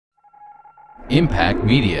Impact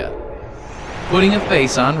Media, putting a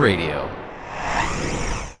face on radio.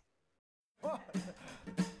 One,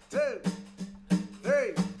 two,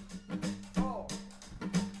 three, four.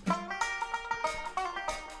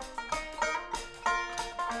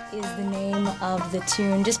 Is the name of the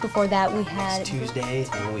tune. Just before that we had... It's Tuesday,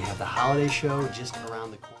 and we have the holiday show just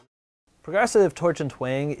around the corner. Progressive Torch and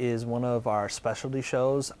Twang is one of our specialty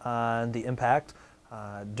shows on the Impact.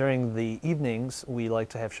 During the evenings, we like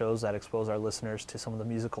to have shows that expose our listeners to some of the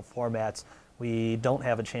musical formats we don't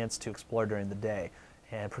have a chance to explore during the day.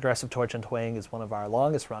 And Progressive Torch and Twang is one of our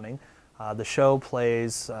longest running. The show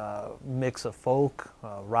plays a mix of folk,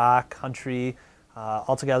 rock, country.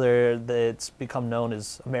 Altogether, it's become known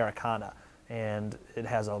as Americana, and it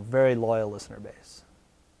has a very loyal listener base.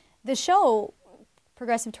 The show,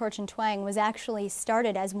 Progressive Torch and Twang, was actually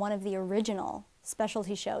started as one of the original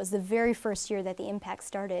specialty shows, the very first year that the Impact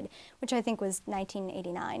started, which I think was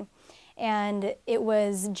 1989. And it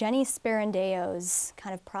was Jenny Sparandeo's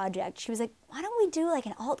kind of project. She was like, why don't we do like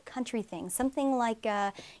an alt country thing, something like,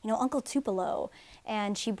 Uncle Tupelo.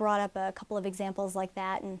 And she brought up a couple of examples like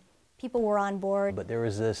that, and people were on board. But there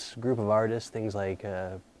was this group of artists, things like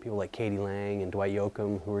people like Katie Lang and Dwight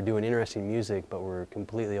Yoakam, who were doing interesting music but were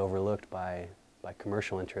completely overlooked by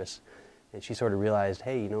commercial interests. And she sort of realized,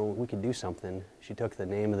 hey, we could do something. She took the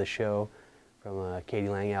name of the show from a Katie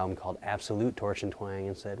Lang album called Absolute Torch and Twang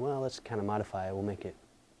and said, well, let's kind of modify it. We'll make it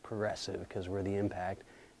progressive because we're the Impact.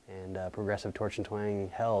 And Progressive Torch and Twang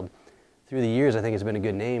held. Through the years, I think it's been a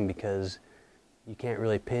good name because you can't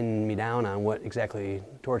really pin me down on what exactly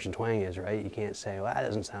Torch and Twang is, right? You can't say, well, that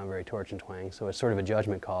doesn't sound very Torch and Twang. So it's sort of a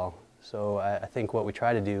judgment call. So I think what we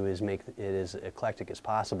try to do is make it as eclectic as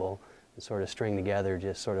possible and sort of string together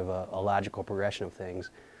just sort of a logical progression of things.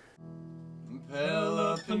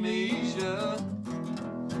 Peloponnesia,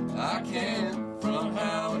 I can't from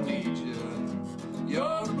how I need you.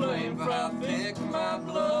 You're to blame for how thick my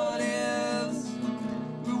blood is.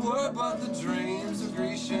 We were but the dreams of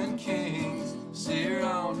Grecian kings, seared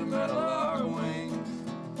onto metal our wings.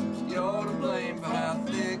 You're to blame for how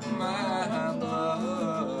thick my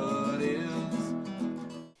blood is.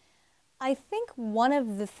 I think one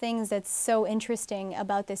of the things that's so interesting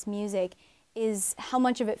about this music is how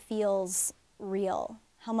much of it feels real,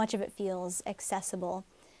 how much of it feels accessible.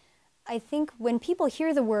 I think when people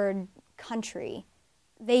hear the word country,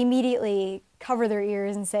 they immediately cover their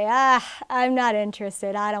ears and say, I'm not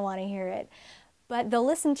interested, I don't want to hear it. But they'll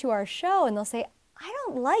listen to our show and they'll say, I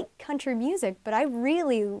don't like country music, but I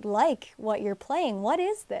really like what you're playing. What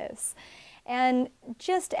is this? And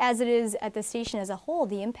just as it is at the station as a whole,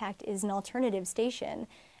 the Impact is an alternative station.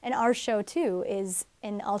 And our show, too, is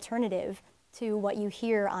an alternative to what you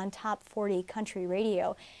hear on top 40 country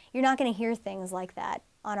radio. You're not going to hear things like that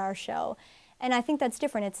on our show. And I think that's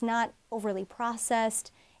different. It's not overly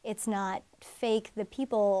processed. It's not fake. The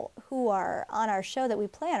people who are on our show, that we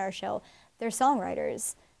play on our show, they're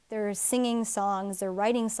songwriters. They're singing songs. They're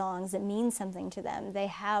writing songs that mean something to them. They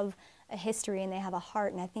have a history and they have a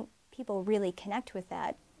heart, and I think people really connect with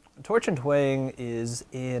that. Torch and Twang is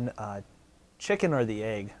in a chicken or the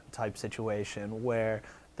egg type situation where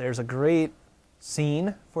there's a great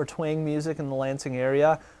scene for twang music in the Lansing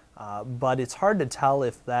area, but it's hard to tell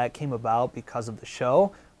if that came about because of the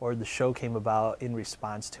show or the show came about in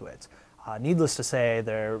response to it. Needless to say,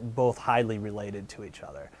 they're both highly related to each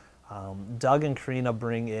other. Doug and Karina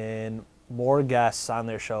bring in more guests on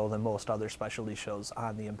their show than most other specialty shows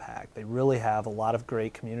on the Impact. They really have a lot of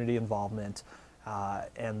great community involvement,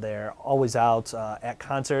 and they're always out at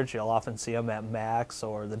concerts. You'll often see them at Max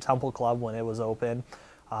or the Temple Club when it was open.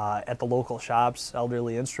 At the local shops,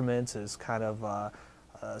 Elderly Instruments is kind of a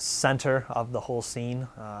center of the whole scene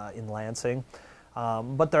in Lansing.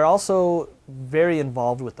 But they're also very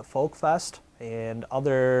involved with the Folk Fest and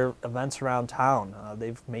other events around town.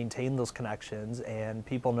 They've maintained those connections, and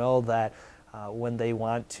people know that when they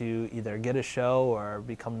want to either get a show or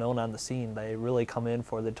become known on the scene, they really come in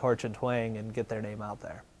for the Torch and Twang and get their name out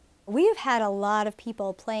there. We've had a lot of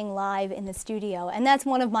people playing live in the studio, and that's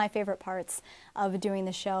one of my favorite parts of doing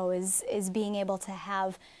the show is being able to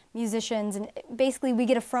have musicians, and basically we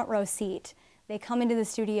get a front row seat. They come into the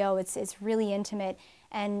studio, it's really intimate,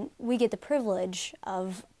 and we get the privilege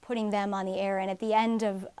of putting them on the air, and at the end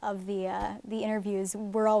of the interviews,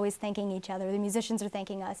 we're always thanking each other. The musicians are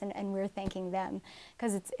thanking us, and we're thanking them,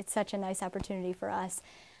 because it's such a nice opportunity for us.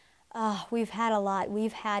 We've had a lot.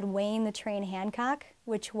 We've had Wayne the Train Hancock,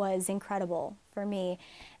 which was incredible for me.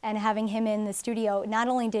 And having him in the studio, not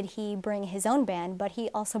only did he bring his own band, but he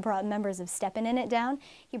also brought members of Steppin' In It down.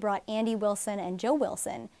 He brought Andy Wilson and Joe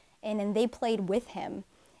Wilson in, and they played with him.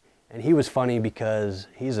 And he was funny because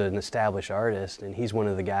he's an established artist, and he's one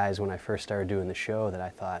of the guys when I first started doing the show that I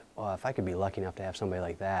thought, well, if I could be lucky enough to have somebody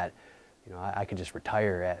like that, you know, I could just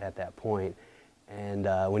retire at that point. And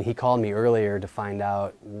when he called me earlier to find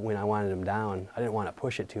out when I wanted him down, I didn't want to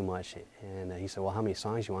push it too much. And he said, well, how many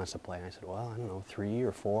songs do you want us to play? And I said, well, I don't know, 3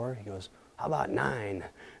 or 4. He goes, how about 9?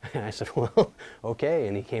 And I said, well, okay.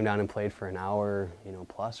 And he came down and played for an hour, you know,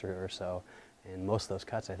 plus or so. And most of those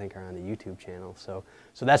cuts, I think, are on the YouTube channel. So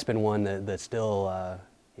that's been one that still,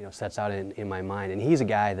 you know, sets out in my mind. And he's a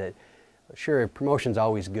guy that, sure, promotion's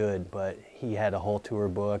always good, but he had a whole tour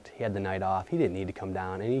booked. He had the night off. He didn't need to come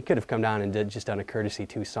down. And he could have come down and just done a courtesy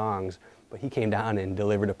 2 songs, but he came down and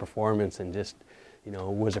delivered a performance and just, you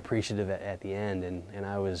know, was appreciative at the end. And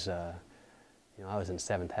I was, you know, I was in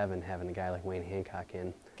 7th heaven having a guy like Wayne Hancock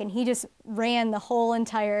in. And he just ran the whole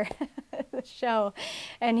entire show.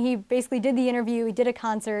 And he basically did the interview, he did a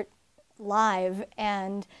concert live,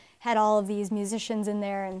 and had all of these musicians in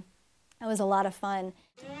there, and it was a lot of fun.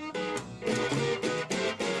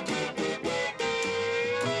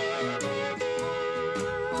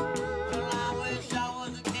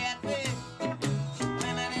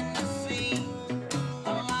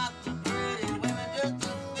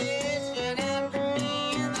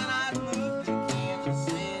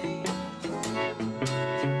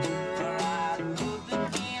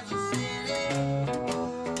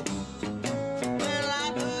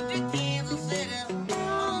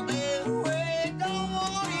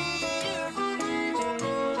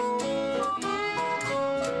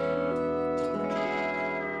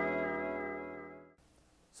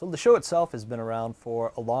 So the show itself has been around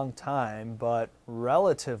for a long time, but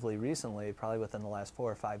relatively recently, probably within the last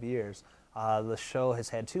 4 or 5 years, the show has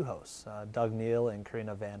had 2 hosts, Doug Neal and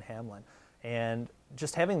Karina Van Hamlin. And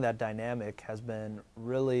just having that dynamic has been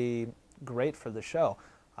really great for the show.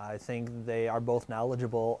 I think they are both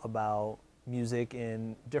knowledgeable about music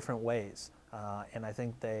in different ways, and I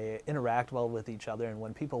think they interact well with each other, and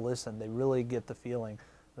when people listen, they really get the feeling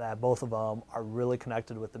that both of them are really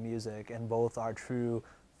connected with the music and both are true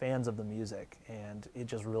fans of the music, and it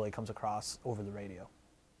just really comes across over the radio.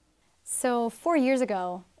 So 4 years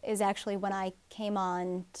ago is actually when I came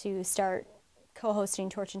on to start co-hosting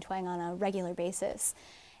Torch and Twang on a regular basis.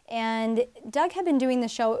 And Doug had been doing the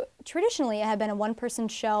show, traditionally it had been a 1-person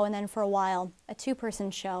show, and then for a while a 2-person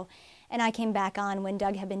show. And I came back on when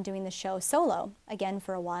Doug had been doing the show solo, again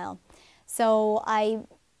for a while. So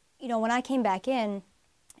when I came back in,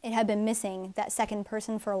 it had been missing that 2nd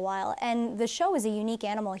person for a while. And the show is a unique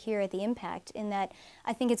animal here at the Impact in that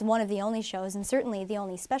I think it's one of the only shows, and certainly the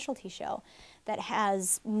only specialty show, that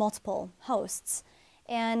has multiple hosts.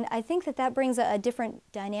 And I think that brings a different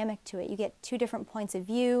dynamic to it. You get 2 different points of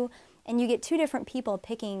view, and you get 2 different people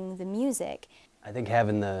picking the music. I think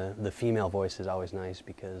having the female voice is always nice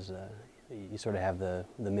because you sort of have the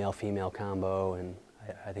male-female combo, and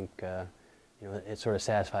I think you know, it sort of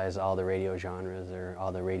satisfies all the radio genres or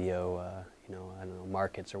all the radio, you know, I don't know,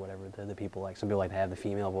 markets or whatever the people like. Some people like to have the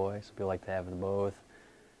female voice, some people like to have the both.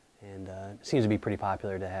 And it seems to be pretty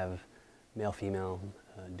popular to have male-female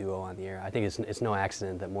duo on the air. I think it's no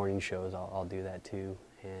accident that morning shows all do that too.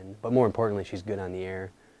 But more importantly, she's good on the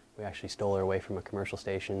air. We actually stole her away from a commercial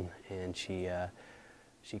station, and she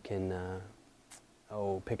can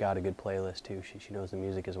pick out a good playlist too. She knows the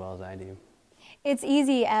music as well as I do. It's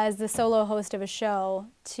easy as the solo host of a show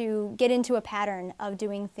to get into a pattern of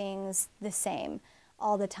doing things the same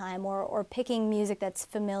all the time, or picking music that's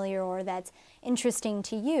familiar or that's interesting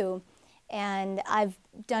to you. And I've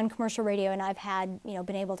done commercial radio, and I've had, you know,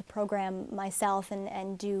 been able to program myself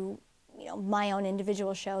and do, you know, my own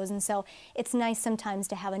individual shows. And so it's nice sometimes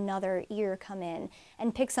to have another ear come in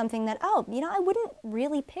and pick something that, oh, you know, I wouldn't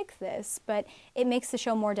really pick this, but it makes the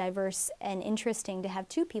show more diverse and interesting to have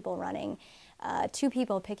 2 people running. 2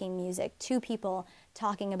 people picking music, 2 people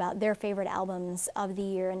talking about their favorite albums of the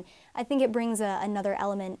year. And I think it brings another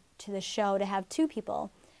element to the show to have 2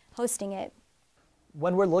 people hosting it.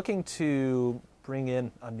 When we're looking to bring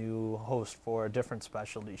in a new host for a different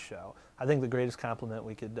specialty show, I think the greatest compliment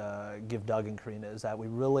we could give Doug and Karina is that we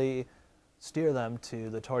really steer them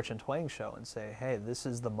to the Torch and Twang show and say, hey, this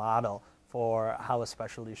is the model for how a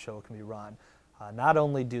specialty show can be run. Not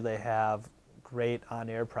only do they have great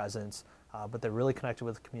on-air presence, but they're really connected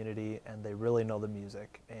with the community, and they really know the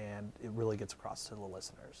music, and it really gets across to the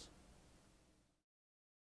listeners.